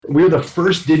we were the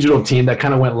first digital team that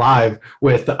kind of went live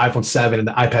with the iPhone 7 and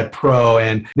the iPad Pro,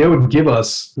 and they would give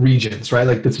us regions, right?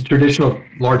 Like it's a traditional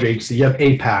large agency. You have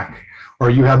APAC, or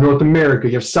you have North America,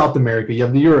 you have South America, you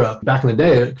have the Europe. Back in the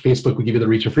day, Facebook would give you the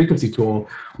reach and frequency tool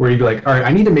where you'd be like, all right,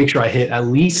 I need to make sure I hit at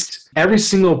least every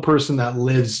single person that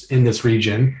lives in this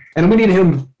region. And we need to hit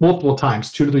them multiple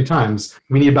times, 2 to 3 times.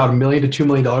 We need about $1 million to $2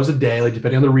 million a day, like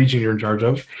depending on the region you're in charge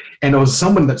of. And it was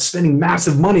someone that's spending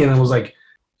massive money. And I was like,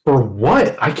 for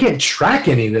what? I can't track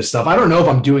any of this stuff. I don't know if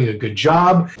I'm doing a good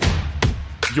job.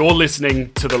 You're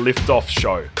listening to The Liftoff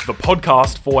Show, the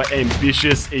podcast for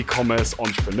ambitious e-commerce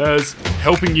entrepreneurs,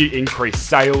 helping you increase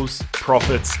sales,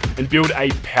 profits, and build a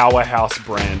powerhouse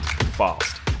brand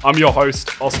fast. I'm your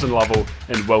host, Austin Lovell,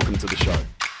 and welcome to the show.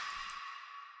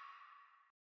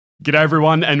 G'day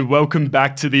everyone, and welcome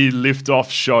back to the Liftoff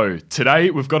Show.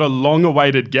 Today, we've got a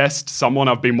long-awaited guest, someone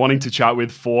I've been wanting to chat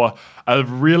with for a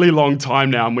really long time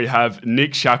now, and we have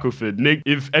Nick Shackelford. Nick,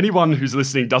 if anyone who's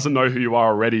listening doesn't know who you are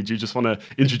already, do you just want to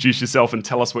introduce yourself and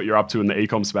tell us what you're up to in the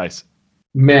e-com space?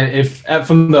 Man, if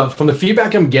from the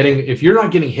feedback I'm getting, if you're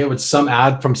not getting hit with some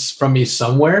ad from me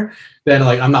somewhere, then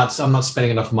like I'm not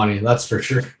spending enough money. That's for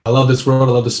sure. I love this world.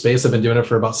 I love this space. I've been doing it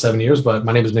for about 7 years. But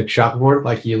my name is Nick Shackelford,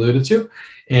 like you alluded to,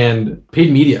 and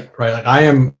paid media, right? Like I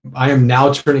am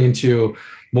now turning into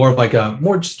more of like a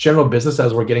more just general business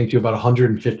as we're getting to about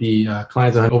 150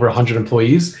 clients and over 100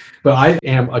 employees. But I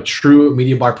am a true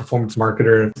media buyer performance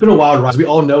marketer. It's been a wild ride. We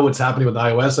all know what's happening with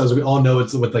iOS, as we all know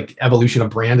it's with like evolution of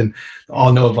brand, and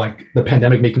all know of like the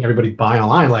pandemic making everybody buy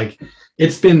online. Like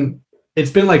it's been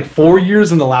like 4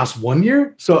 years in the last 1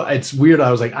 year. So it's weird.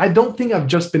 I was like, I don't think I've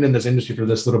just been in this industry for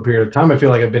this little period of time. I feel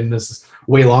like I've been in this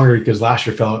way longer because last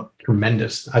year felt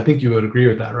tremendous. I think you would agree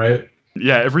with that, right?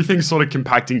 Yeah, everything's sort of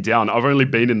compacting down. I've only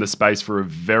been in the space for a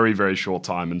very, very short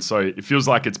time. And so it feels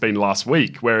like it's been last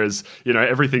week, whereas,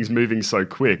 everything's moving so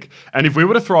quick. And if we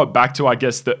were to throw it back to, I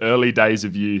guess, the early days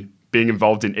of you being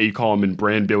involved in e-com and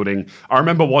brand building, I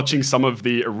remember watching some of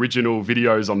the original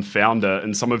videos on Founder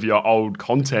and some of your old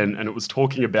content, and it was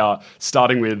talking about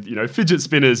starting with, fidget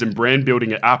spinners and brand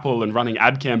building at Apple and running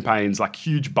ad campaigns, like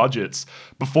huge budgets.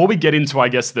 Before we get into, I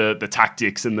guess, the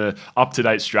tactics and the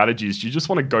up-to-date strategies, do you just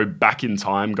want to go back in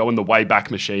time, go in the Wayback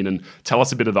Machine and tell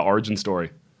us a bit of the origin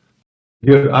story?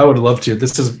 Dude, I would love to.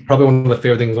 This is probably one of the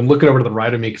favorite things. I'm looking over to the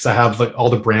right of me because I have like all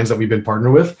the brands that we've been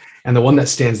partnered with. And the one that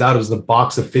stands out is the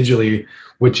box of Fidgely,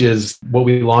 which is what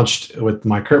we launched with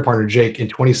my current partner, Jake, in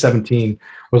 2017.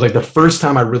 Was like the first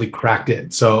time I really cracked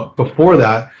it. So before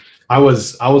that, I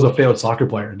was a failed soccer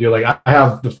player. Dude, like I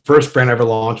have the first brand I ever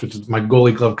launched, which is my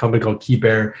goalie glove company called Keep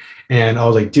Air. And I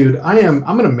was like, dude,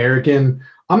 I'm an American.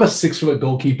 I'm a 6-foot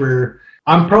goalkeeper.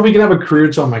 I'm probably going to have a career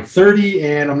until I'm like 30,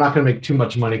 and I'm not going to make too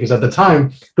much money because at the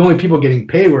time, the only people getting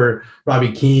paid were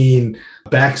Robbie Keane,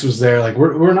 Bex was there. Like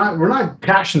we're not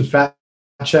cashing fat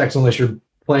checks unless you're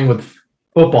playing with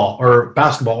football or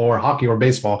basketball or hockey or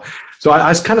baseball. So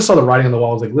I kind of saw the writing on the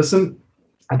wall. I was like, listen,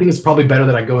 I think it's probably better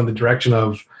that I go in the direction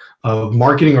of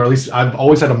marketing, or at least I've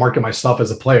always had to market myself as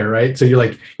a player, right? So you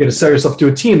got to sell yourself to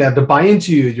a team. They have to buy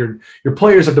into you. Your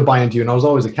players have to buy into you. And I was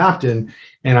always a captain,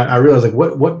 and I realized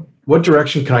like what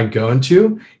direction can I go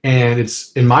into? And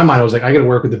it's in my mind, I was like, I got to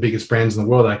work with the biggest brands in the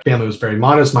world. My family was very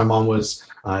modest. My mom was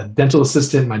a dental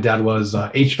assistant. My dad was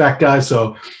a HVAC guy.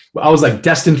 So I was like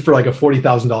destined for like a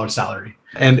 $40,000 salary,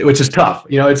 and which is tough.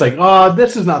 It's like, oh,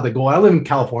 this is not the goal. I live in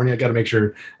California. I got to make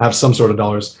sure I have some sort of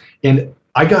dollars. And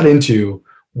I got into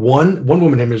one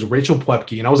woman named is Rachel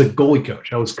Plepke, and I was a goalie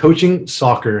coach. I was coaching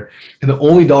soccer, and the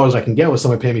only dollars I can get was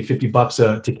someone paying me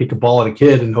 $50 to kick a ball at a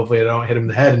kid, and hopefully I don't hit him in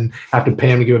the head and have to pay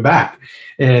him to give it back.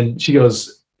 And she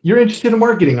goes, "You're interested in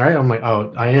marketing, right?" I'm like,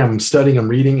 "Oh, I am. I'm studying, I'm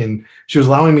reading." And she was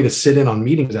allowing me to sit in on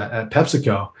meetings at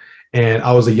PepsiCo. And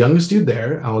I was the youngest dude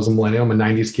there. I was a millennial. I'm a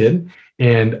 90s kid.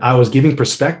 And I was giving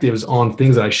perspectives on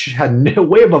things that I had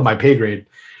way above my pay grade.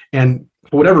 And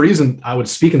for whatever reason, I would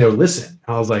speak and they would listen.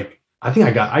 I was like, I think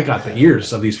I got the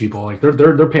ears of these people. Like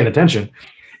they're paying attention.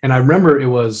 And I remember it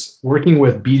was working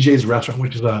with BJ's Restaurant,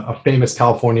 which is a famous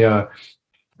California.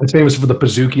 It's famous for the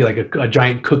Pizookie, like a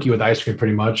giant cookie with ice cream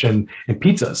pretty much, and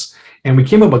pizzas. And we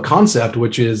came up with a concept,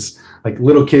 which is like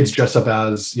little kids dress up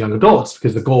as young adults,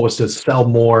 because the goal was to sell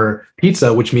more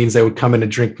pizza, which means they would come in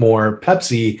and drink more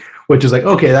Pepsi, which is like,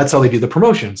 okay, that's how they do the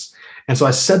promotions. And so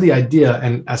I said the idea,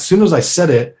 and as soon as I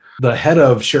said it, the head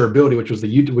of shareability, which was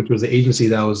the agency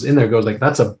that was in there, goes like,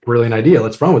 "That's a brilliant idea.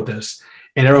 Let's run with this."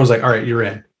 And everyone was like, "All right, you're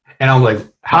in." And I'm like,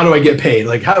 "How do I get paid?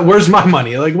 Like, where's my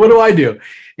money? Like, what do I do?"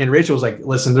 And Rachel was like,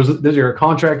 "Listen, you're a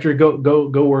contractor.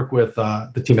 Go work with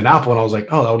the team at Apple." And I was like,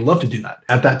 "Oh, I would love to do that."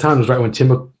 At that time, it was right when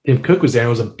Tim Cook was there. And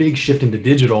it was a big shift into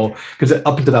digital, because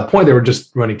up until that point, they were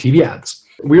just running TV ads.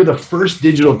 We were the first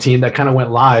digital team that kind of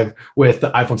went live with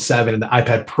the iPhone 7 and the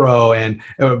iPad Pro, and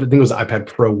I think it was the iPad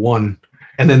Pro 1,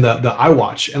 and then the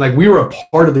iWatch. And like, we were a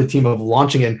part of the team of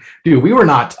launching it. Dude, we were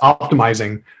not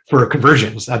optimizing for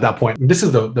conversions at that point. This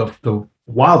is the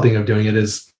wild thing of doing it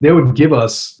is they would give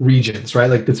us regions, right?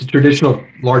 Like, it's a traditional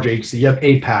large agency. You have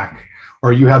APAC,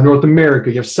 or you have North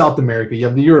America, you have South America, you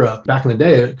have the Europe. Back in the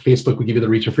day, Facebook would give you the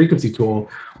reach and frequency tool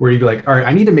where you'd be like, all right,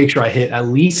 I need to make sure I hit at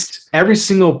least every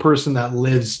single person that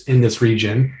lives in this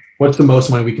region. What's the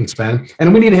most money we can spend?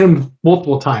 And we need to hit them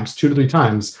multiple times, 2 to 3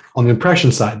 times on the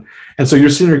impression side. And so you're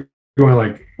sitting there going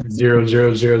like 0,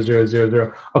 0, 0, 0, 0,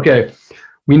 0. Okay,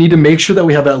 we need to make sure that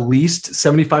we have at least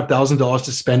 $75,000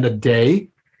 to spend a day.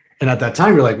 And at that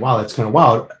time, you're like, wow, that's kind of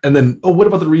wild. And then, oh, what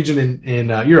about the region in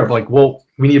Europe? Like, well,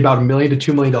 we need about $1 million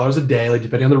to $2 million a day, like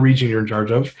depending on the region you're in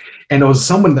charge of. And it was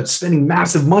someone that's spending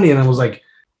massive money. And I was like,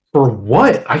 for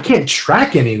what? I can't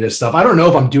track any of this stuff. I don't know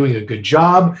if I'm doing a good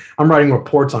job. I'm writing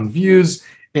reports on views.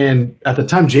 And at the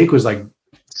time, Jake was like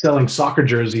selling soccer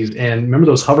jerseys. And remember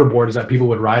those hoverboards that people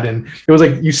would ride in? It was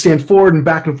like you stand forward and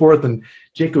back and forth. And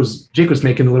Jake was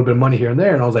making a little bit of money here and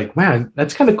there. And I was like, man,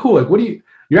 that's kind of cool. Like,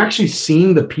 you're actually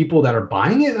seeing the people that are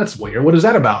buying it? That's weird. What is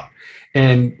that about?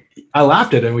 And I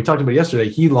laughed at it. And we talked about it yesterday.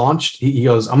 He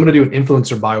goes, I'm going to do an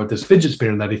influencer buy with this fidget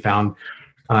spinner that he found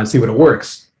and see what it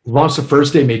works. Launched the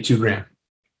first day, made $2,000. And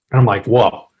I'm like,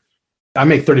 whoa, I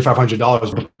make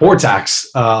 $3,500 before tax.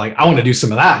 Like, I want to do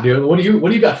some of that, dude. What do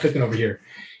you got cooking over here?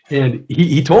 And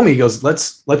he told me, he goes,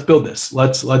 let's build this.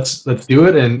 Let's do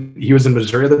it. And he was in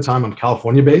Missouri at the time. I'm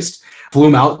California based. Flew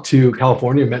him out to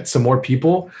California, met some more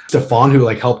people. Stefan, who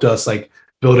like helped us like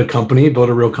build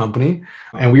a real company.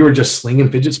 And we were just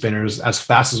slinging fidget spinners as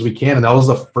fast as we can. And that was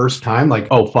the first time like,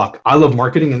 oh, fuck, I love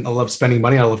marketing and I love spending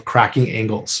money. I love cracking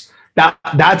angles.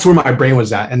 That's where my brain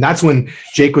was at. And that's when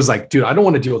Jake was like, dude, I don't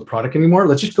want to deal with product anymore.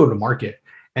 Let's just go to market.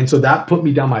 And so that put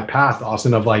me down my path,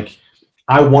 Austin, of like,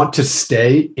 I want to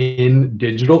stay in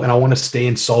digital and I want to stay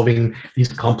in solving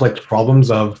these complex problems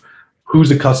of who's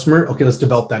the customer? Okay, let's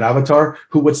develop that avatar.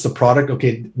 What's the product?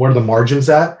 Okay, what are the margins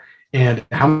at? And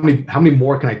how many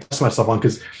more can I test myself on?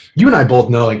 Because you and I both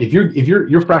know, like, if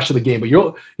you're fresh to the game, but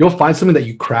you'll find something that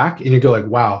you crack and you go like,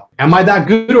 wow, am I that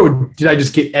good, or did I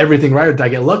just get everything right, or did I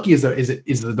get lucky? Is it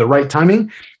the right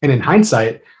timing? And in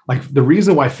hindsight, like, the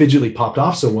reason why Fidgetly popped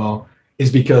off so well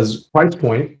is because price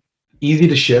point, easy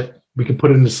to ship, we can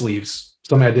put it in the sleeves.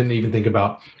 Something I didn't even think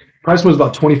about. Price was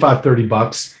about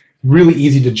 $25-$30. Really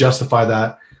easy to justify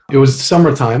that. It was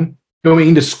summertime, going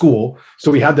into school. So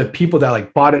we had the people that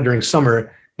like bought it during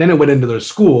summer. Then it went into their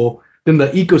school. Then the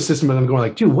ecosystem of them going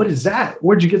like, dude, what is that?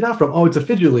 Where'd you get that from? Oh, it's a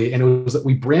Fidgetly. And it was,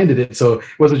 we branded it. So it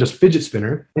wasn't just fidget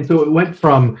spinner. And so it went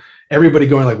from everybody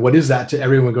going like, what is that? To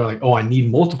everyone going like, oh, I need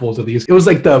multiples of these. It was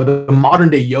like the modern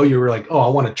day yo-yo. Were like, oh, I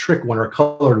want a trick one or a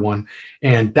colored one.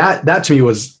 And that to me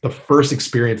was the first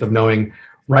experience of knowing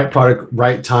right product,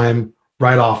 right time,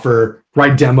 right offer,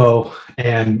 right demo.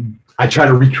 And I try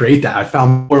to recreate that. I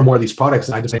found more and more of these products,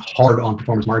 and I just went hard on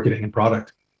performance marketing and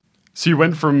product. So you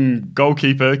went from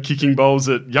goalkeeper, kicking balls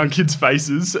at young kids'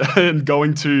 faces, and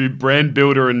going to brand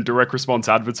builder and direct response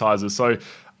advertiser. So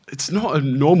it's not a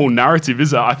normal narrative,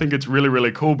 is it? I think it's really,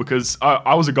 really cool because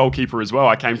I was a goalkeeper as well.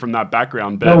 I came from that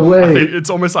background, but no way. I think it's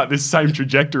almost like this same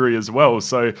trajectory as well.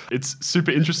 So it's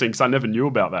super interesting because I never knew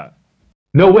about that.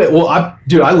 No way. Well,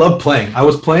 I love playing. I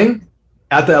was playing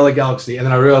at the LA Galaxy, and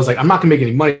then I realized like I'm not gonna make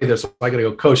any money there, so I gotta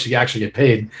go coach to actually get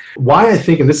paid. Why I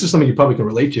think, and this is something you probably can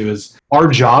relate to, is our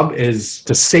job is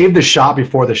to save the shot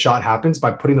before the shot happens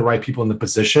by putting the right people in the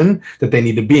position that they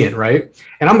need to be in, right?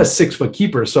 And I'm a 6-foot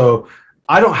keeper, so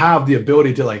I don't have the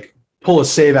ability to like pull a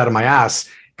save out of my ass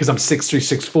because I'm 6'3",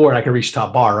 6'4", and I can reach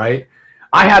top bar, right?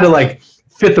 I had to like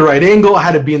fit the right angle. I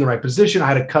had to be in the right position. I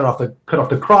had to cut off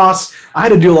the cross. I had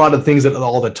to do a lot of things that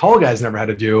all the tall guys never had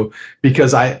to do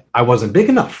because I wasn't big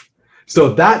enough.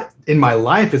 So that in my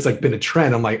life, it's like been a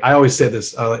trend. I'm like, I always say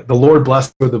this, the Lord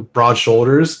blessed me with the broad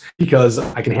shoulders because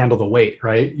I can handle the weight,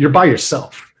 right? You're by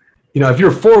yourself. You know, if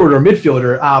you're a forward or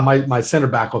midfielder, my center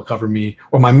back will cover me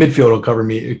or my midfield will cover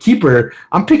me. A keeper,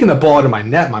 I'm picking the ball out of my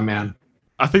net, my man.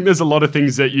 I think there's a lot of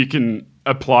things that you can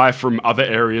apply from other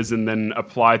areas and then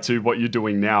apply to what you're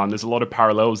doing now. And there's a lot of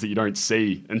parallels that you don't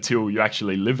see until you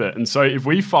actually live it. And so if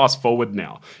we fast forward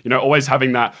now, you know, always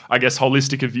having that, I guess,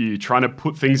 holistic view, trying to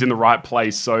put things in the right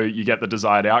place so you get the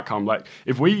desired outcome. Like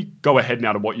if we go ahead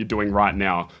now to what you're doing right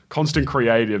now, constant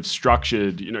creative,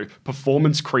 structured, you know,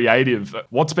 performance creative,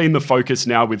 what's been the focus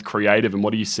now with creative and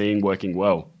what are you seeing working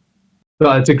well?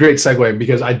 It's a great segue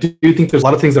because I do think there's a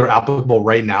lot of things that are applicable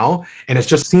right now, and it's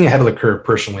just seeing ahead of the curve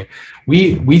personally.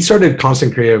 We started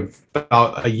Constant Creative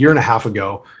about a year and a half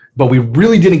ago, but we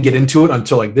really didn't get into it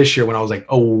until like this year when I was like,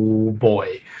 oh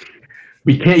boy,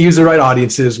 we can't use the right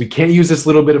audiences. We can't use this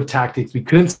little bit of tactics. We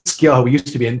couldn't scale how we used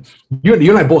to be. And you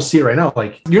and I both see it right now.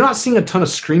 Like, you're not seeing a ton of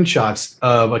screenshots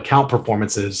of account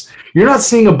performances. You're not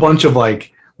seeing a bunch of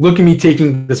like, look at me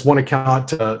taking this one account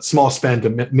to small spend to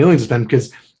millions of spend,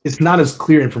 because it's not as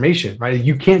clear information, right?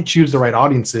 You can't choose the right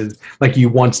audiences like you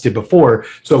once did before.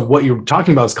 So what you're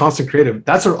talking about is Constant Creative.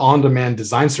 That's our on-demand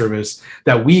design service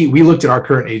that we looked at our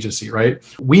current agency, right?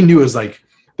 We knew is like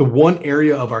the one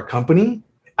area of our company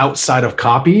outside of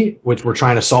copy, which we're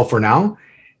trying to solve for now.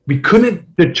 We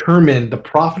couldn't determine the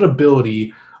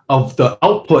profitability of the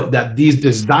output that these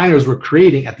designers were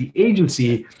creating at the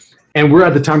agency. And we're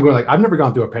at the time going like, I've never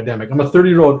gone through a pandemic. I'm a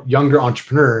 30-year-old younger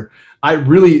entrepreneur. I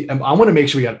want to make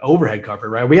sure we got overhead covered,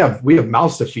 right? We have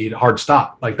mouths to feed, hard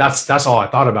stop. Like that's all I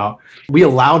thought about. We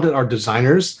allowed our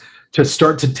designers to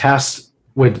start to test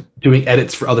with doing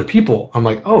edits for other people. I'm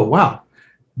like, oh, wow.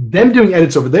 Them doing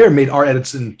edits over there made our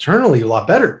edits internally a lot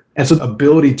better. And so the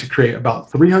ability to create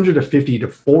about 350 to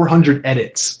 400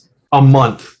 edits a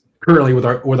month currently with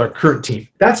our current team.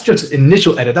 That's just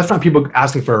initial edit. That's not people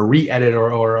asking for a re-edit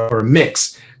or a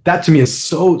mix. That to me is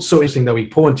so interesting that we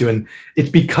pull into. And it's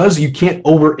because you can't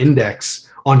over-index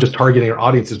on just targeting our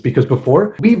audiences, because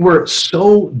before we were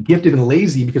so gifted and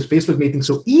lazy because Facebook made things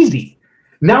so easy.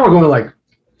 Now we're going like,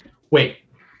 wait,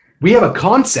 we have a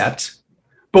concept,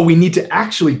 but we need to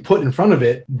actually put in front of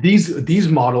it these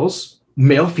models,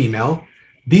 male, female,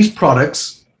 these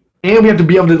products, and we have to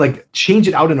be able to like change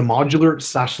it out in a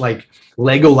modular / like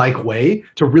Lego-like way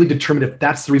to really determine if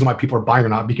that's the reason why people are buying or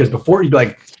not. Because before you'd be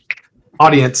like,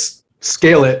 audience,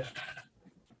 scale it.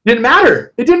 Didn't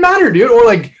matter. It didn't matter, dude. Or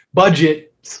like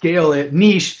budget, scale it,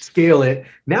 niche, scale it.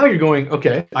 Now you're going,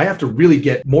 okay, I have to really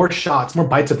get more shots, more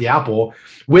bites at the apple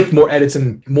with more edits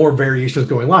and more variations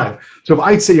going live. So if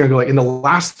I sit here and go like in the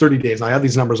last 30 days, and I have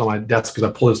these numbers on my desk because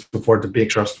I pulled this before to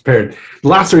make sure I was prepared. The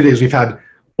last 30 days, we've had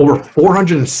over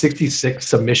 466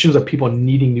 submissions of people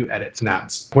needing new edits and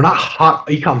ads. We're not hot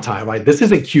ecom time, right? This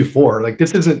isn't Q4. Like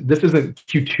this isn't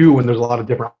Q2 when there's a lot of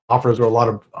different offers or a lot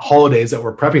of holidays that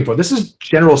we're prepping for. This is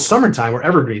general summertime or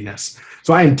evergreenness.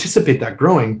 So I anticipate that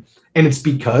growing. And it's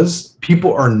because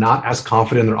people are not as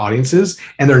confident in their audiences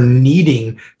and they're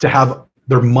needing to have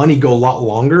their money go a lot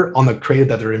longer on the creative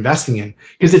that they're investing in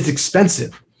because it's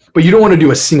expensive. But you don't want to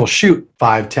do a single shoot,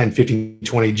 5, 10, 15,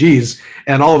 20 G's,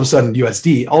 and all of a sudden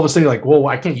USD, all of a sudden you're like, whoa,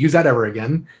 I can't use that ever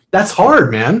again. That's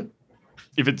hard, man.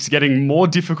 If it's getting more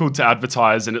difficult to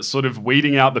advertise and it's sort of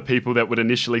weeding out the people that would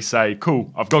initially say,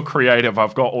 cool, I've got creative,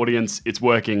 I've got audience, it's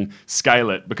working,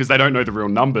 scale it, because they don't know the real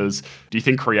numbers. Do you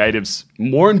think creative's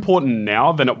more important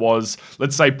now than it was,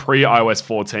 let's say, pre-iOS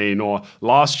 14 or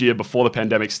last year before the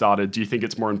pandemic started? Do you think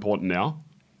it's more important now?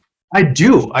 I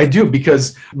do,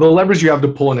 because the levers you have to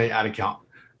pull in an ad account.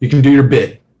 You can do your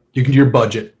bid, you can do your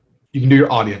budget, you can do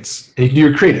your audience, and you can do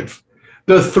your creative.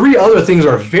 The three other things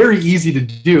are very easy to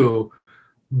do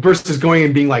versus going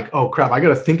and being like, oh crap, I got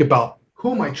to think about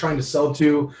who am I trying to sell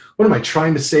to? What am I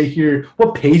trying to say here?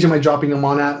 What page am I dropping them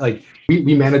on at? Like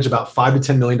we manage about $5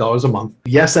 to $10 million a month.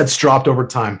 Yes, that's dropped over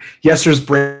time. Yes, there's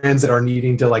brands that are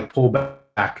needing to like pull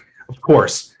back. Of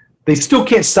course, they still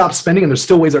can't stop spending, and there's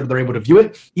still ways that they're able to view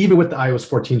it, even with the iOS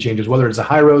 14 changes, whether it's a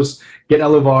Hyros, Get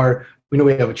Elevar. We know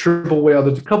we have a Triple Whale.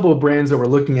 There's a couple of brands that we're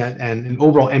looking at and an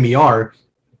overall MER.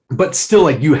 But still,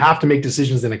 like you have to make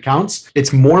decisions in accounts.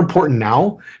 It's more important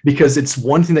now because it's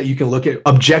one thing that you can look at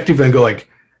objectively and go like,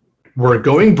 we're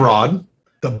going broad,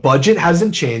 the budget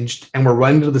hasn't changed, and we're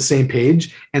running to the same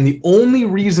page. And the only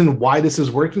reason why this is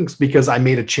working is because I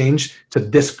made a change to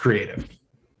this creative.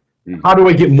 How do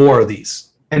I get more of these?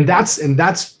 And that's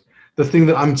the thing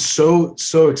that I'm so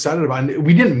excited about. And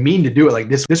we didn't mean to do it like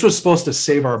this. This was supposed to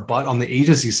save our butt on the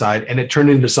agency side, and it turned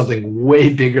into something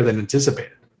way bigger than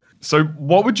anticipated. So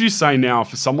what would you say now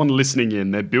for someone listening in?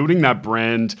 They're building that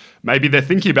brand. Maybe they're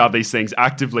thinking about these things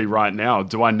actively right now.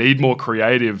 Do I need more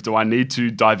creative? Do I need to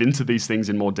dive into these things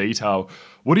in more detail?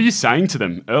 What are you saying to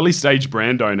them? Early stage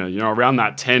brand owner, around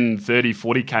that 10, 30,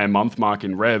 40K a month mark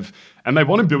in rev, and they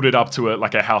want to build it up to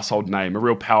a household name, a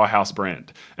real powerhouse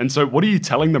brand. And so what are you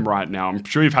telling them right now? I'm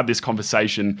sure you've had this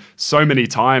conversation so many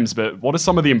times, but what are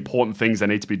some of the important things they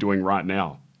need to be doing right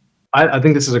now? I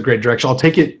think this is a great direction. I'll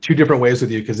take it two different ways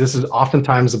with you because this is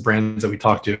oftentimes the brands that we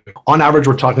talk to. On average,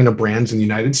 we're talking to brands in the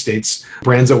United States.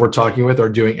 Brands that we're talking with are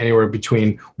doing anywhere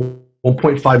between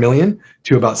 1.5 million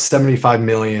to about 75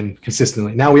 million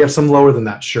consistently. Now we have some lower than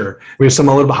that, sure. We have some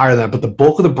a little bit higher than that, but the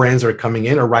bulk of the brands that are coming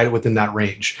in are right within that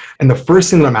range. And the first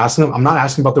thing that I'm asking them, I'm not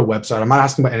asking about their website. I'm not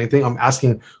asking about anything. I'm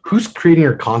asking who's creating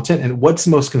your content and what's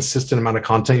the most consistent amount of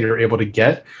content you're able to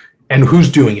get and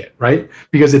who's doing it, right?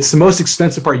 Because it's the most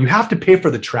expensive part. You have to pay for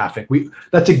the traffic.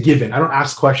 That's a given. I don't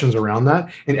ask questions around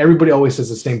that. And everybody always says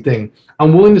the same thing.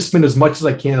 I'm willing to spend as much as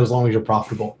I can as long as you're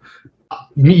profitable.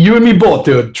 You and me both,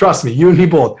 dude. Trust me, you and me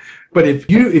both. But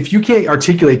if you can't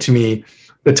articulate to me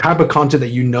the type of content that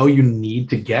you know you need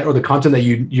to get, or the content that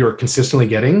you're consistently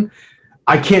getting,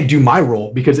 I can't do my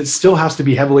role, because it still has to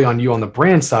be heavily on you on the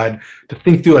brand side to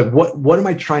think through, like, what am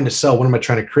I trying to sell? What am I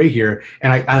trying to create here?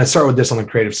 And I start with this on the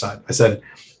creative side. I said,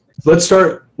 let's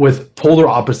start with polar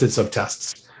opposites of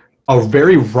tests. A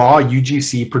very raw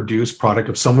UGC produced product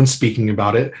of someone speaking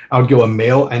about it, I would go a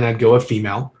male and I'd go a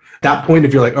female. At that point,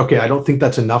 if you're like, okay, I don't think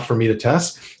that's enough for me to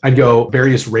test, I'd go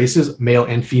various races, male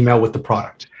and female, with the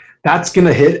product. That's going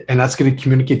to hit, and that's going to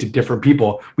communicate to different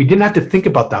people. We didn't have to think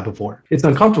about that before. It's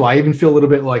uncomfortable. I even feel a little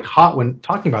bit like hot when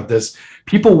talking about this.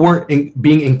 People weren't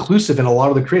being inclusive in a lot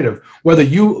of the creative. Whether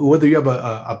you have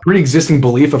a pre-existing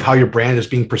belief of how your brand is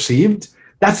being perceived,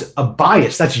 that's a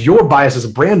bias. That's your bias as a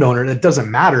brand owner. That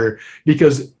doesn't matter,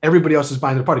 because everybody else is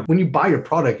buying the product. When you buy your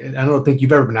product, and I don't think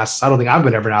you've ever been asked this, I don't think I've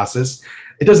been ever asked this,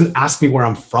 it doesn't ask me where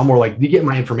I'm from, or like, you get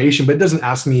my information, but it doesn't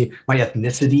ask me my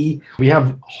ethnicity. We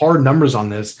have hard numbers on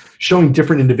this. Showing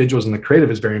different individuals in the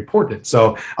creative is very important.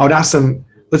 So I would ask them,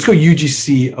 let's go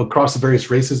UGC across the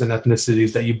various races and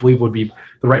ethnicities that you believe would be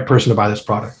the right person to buy this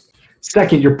product.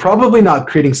 Second, you're probably not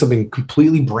creating something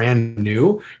completely brand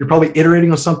new. You're probably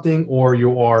iterating on something, or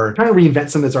you are trying to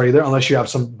reinvent something that's already there, unless you have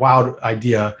some wild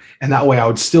idea. And that way I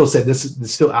would still say this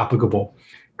is still applicable.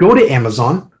 Go to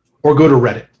Amazon or go to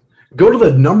Reddit. Go to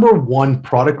the number one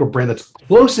product or brand that's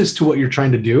closest to what you're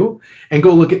trying to do, and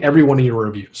go look at every one of your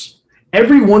reviews.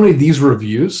 Every one of these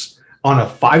reviews on a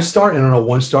 5-star and on a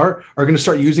 1-star are going to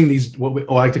start using these, what we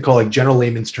like to call like general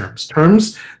layman's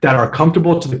terms that are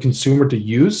comfortable to the consumer to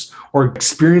use, or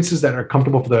experiences that are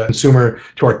comfortable for the consumer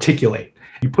to articulate.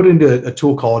 You put it into a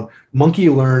tool called Monkey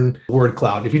Learn Word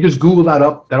Cloud. If you just Google that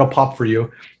up, that'll pop for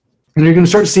you. And you're going to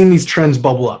start seeing these trends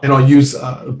bubble up. And I'll use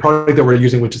a product that we're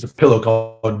using, which is a pillow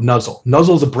called Nuzzle.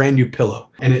 Nuzzle is a brand new pillow,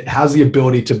 and it has the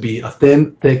ability to be a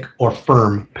thin, thick, or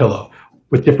firm pillow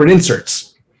with different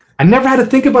inserts. I never had to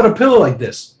think about a pillow like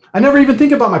this. I never even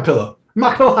think about my pillow. I'm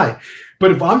not going to lie.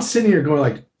 But if I'm sitting here going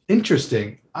like,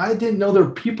 interesting, I didn't know there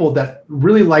were people that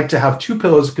really like to have two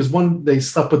pillows, because one, they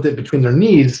slept with it between their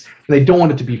knees, and they don't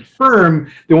want it to be firm.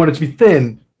 They want it to be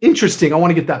thin. Interesting. I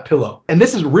want to get that pillow. And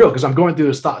this is real, because I'm going through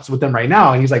his thoughts with them right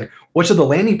now. And he's like, what should the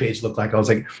landing page look like? I was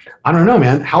like, I don't know,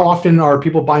 man. How often are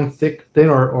people buying thick,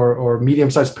 thin, or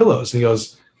medium-sized pillows? And he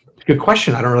goes, good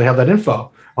question. I don't really have that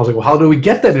info. I was like, well, how do we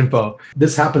get that info?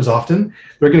 This happens often.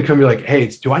 They're going to come and be like, hey,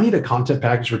 do I need a content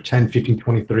package for 10, 15,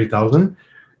 20, 30,000?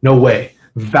 No way.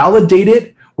 Validate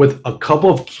it with a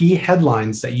couple of key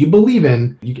headlines that you believe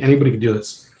in. Anybody can do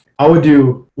this. I would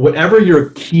do whatever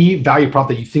your key value prop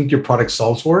that you think your product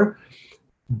solves for,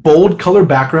 bold color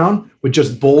background with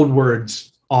just bold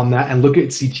words on that, and look at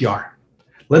CTR.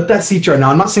 Let that CTR. Now,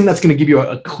 I'm not saying that's going to give you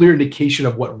a clear indication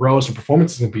of what ROAS and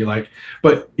performance is going to be like,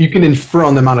 but you can infer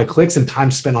on the amount of clicks and time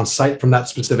spent on site from that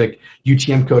specific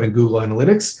UTM code in Google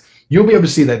Analytics. You'll be able to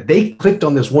see that they clicked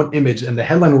on this one image, and the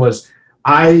headline was,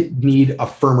 I need a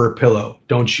firmer pillow,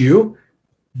 don't you?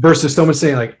 Versus someone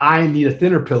saying like, I need a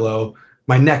thinner pillow,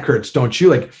 my neck hurts, don't you?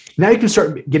 Like, now you can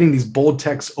start getting these bold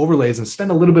text overlays and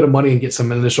spend a little bit of money and get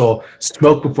some initial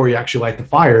smoke before you actually light the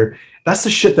fire. That's the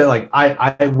shit that like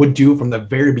I would do from the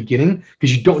very beginning,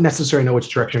 because you don't necessarily know which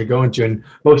direction you're going to, and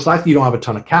most likely you don't have a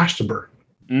ton of cash to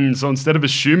burn. So instead of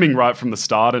assuming right from the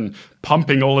start and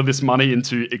pumping all of this money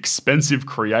into expensive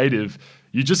creative,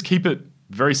 you just keep it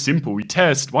very simple. You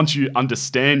test. Once you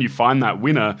understand, you find that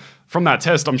winner. From that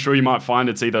test, I'm sure you might find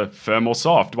it's either firm or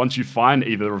soft. Once you find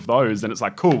either of those, then it's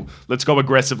like, cool, let's go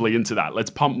aggressively into that. Let's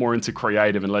pump more into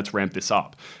creative and let's ramp this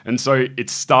up. And so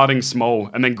it's starting small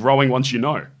and then growing once you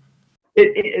know.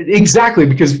 Exactly,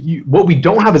 because what we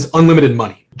don't have is unlimited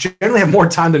money. Generally have more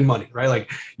time than money, right? Like,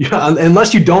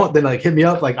 unless you don't, then like hit me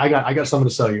up. Like I got something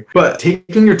to sell you. But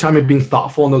taking your time and being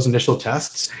thoughtful in those initial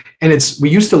tests, and we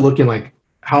used to look in like,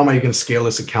 how am I going to scale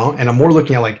this account? And I'm more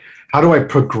looking at like, how do I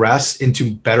progress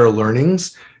into better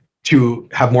learnings to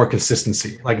have more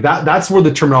consistency? Like that's where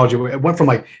the terminology, it went from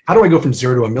like, how do I go from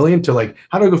 0 to 1 million to like,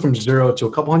 how do I go from 0 to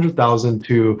a couple 100,000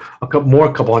 to a couple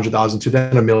 100,000 to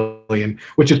then 1 million,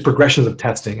 which is progressions of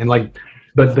testing. And like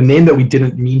the name that we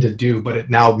didn't mean to do, but it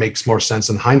now makes more sense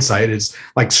in hindsight, is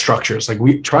like structures. Like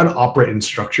we try to operate in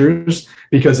structures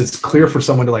because it's clear for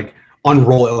someone to like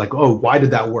unroll it, like, oh, why did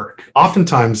that work?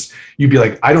 Oftentimes you'd be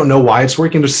like, I don't know why it's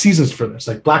working. There's seasons for this,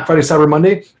 like Black Friday, Cyber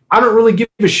Monday. I don't really give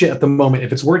a shit at the moment.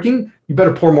 If it's working, you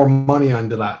better pour more money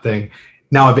into that thing.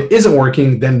 Now, if it isn't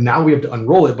working, then now we have to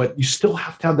unroll it, but you still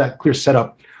have to have that clear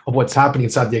setup of what's happening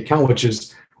inside the account, which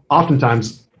is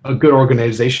oftentimes a good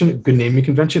organization, a good naming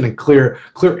convention, and clear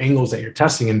angles that you're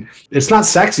testing. And it's not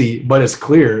sexy, but it's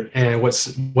clear. And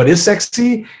what is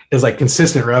sexy is like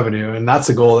consistent revenue, and that's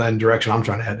the goal and direction I'm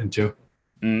trying to head into.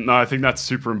 No, I think that's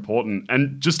super important.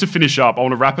 And just to finish up, I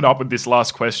want to wrap it up with this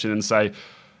last question and say,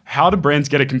 how do brands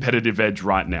get a competitive edge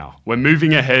right now? We're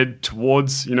moving ahead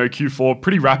towards, Q4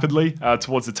 pretty rapidly,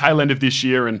 towards the tail end of this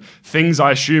year, and things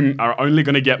I assume are only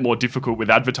going to get more difficult with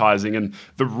advertising, and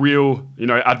the real,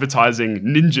 advertising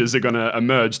ninjas are going to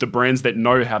emerge, the brands that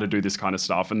know how to do this kind of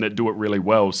stuff and that do it really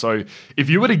well. So if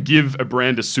you were to give a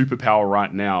brand a superpower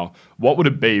right now, what would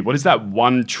it be? What is that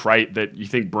one trait that you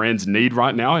think brands need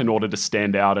right now in order to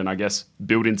stand out and, I guess,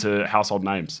 build into household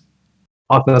names?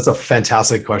 Austin, that's a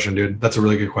fantastic question, dude. That's a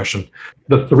really good question.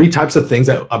 The three types of things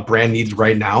that a brand needs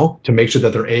right now to make sure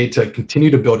that they're A, to continue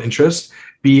to build interest,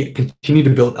 B, continue to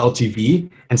build LTV,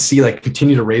 and C, like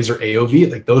continue to raise their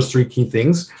AOV, like those three key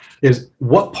things is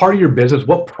what part of your business,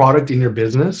 what product in your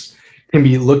business can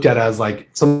be looked at as like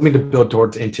something to build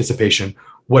towards anticipation.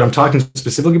 What I'm talking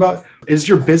specifically about is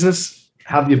your business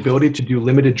have the ability to do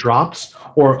limited drops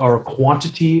or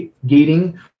quantity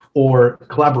gating or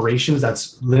collaborations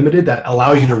that's limited that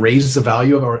allows you to raise the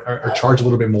value of or charge a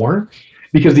little bit more,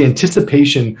 because the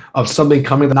anticipation of something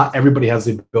coming that not everybody has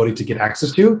the ability to get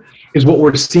access to is what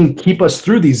we're seeing keep us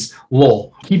through these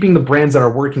lull. Keeping the brands that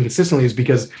are working consistently is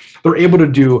because they're able to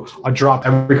do a drop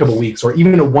every couple of weeks or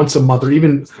even once a month or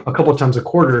even a couple of times a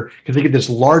quarter because they get this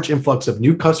large influx of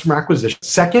new customer acquisition.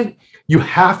 Second, you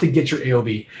have to get your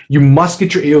AOV. You must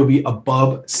get your AOV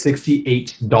above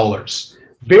 $68.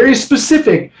 Very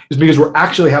specific is because we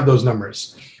actually have those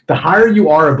numbers. The higher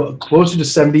you are, about closer to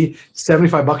 70,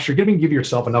 $75, you're going to give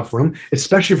yourself enough room,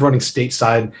 especially if you're running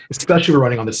stateside, especially if you're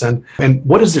running on this end. And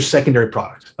what is their secondary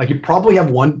product? Like you probably have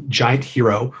one giant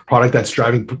hero product that's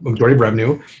driving majority of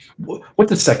revenue. What's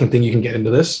the second thing you can get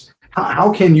into this?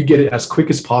 How can you get it as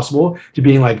quick as possible to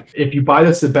being like, if you buy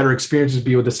this, the better experience would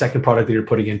be with the second product that you're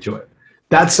putting into it.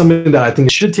 That's something that I think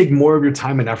should take more of your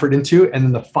time and effort into. And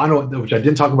then the final, which I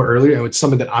didn't talk about earlier, and it's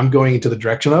something that I'm going into the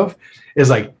direction of, is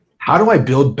like, how do I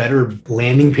build better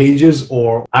landing pages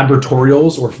or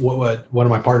advertorials, or what one of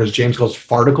my partners, James, calls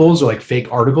farticles, or like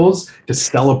fake articles to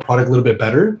sell a product a little bit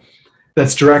better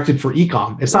that's directed for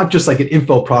e-com. It's not just like an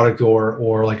info product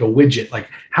or like a widget. Like,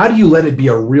 how do you let it be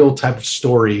a real type of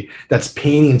story that's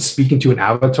painting and speaking to an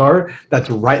avatar that's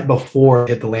right before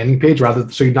you hit the landing page,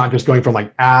 so you're not just going from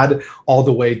like ad all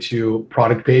the way to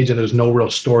product page and there's no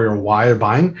real story or why you're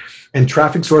buying. And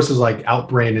traffic sources like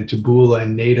Outbrain and Taboola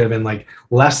and Native and like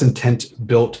less intent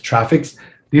built traffics,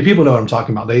 these people know what I'm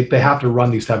talking about. They have to run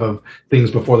these type of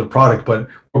things before the product. But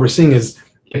what we're seeing is,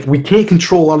 if we can't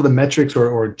control a lot of the metrics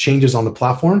or changes on the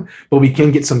platform, but we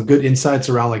can get some good insights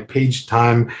around like page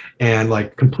time and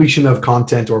like completion of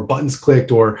content or buttons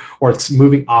clicked or it's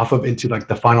moving off of into like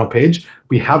the final page,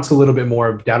 we have a little bit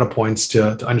more data points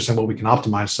to understand what we can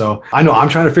optimize. So I know I'm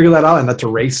trying to figure that out, and that's a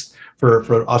race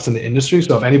for us in the industry.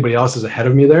 So if anybody else is ahead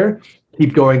of me there,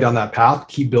 keep going down that path,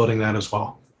 keep building that as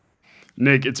well.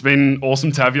 Nick, it's been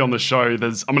awesome to have you on the show. I'm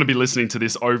going to be listening to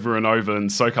this over and over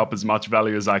and soak up as much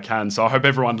value as I can. So I hope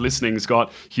everyone listening has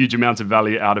got huge amounts of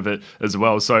value out of it as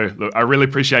well. So look, I really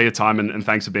appreciate your time and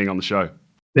thanks for being on the show.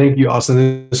 Thank you,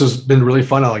 Austin. This has been really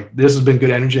fun. This has been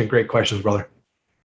good energy and great questions, brother.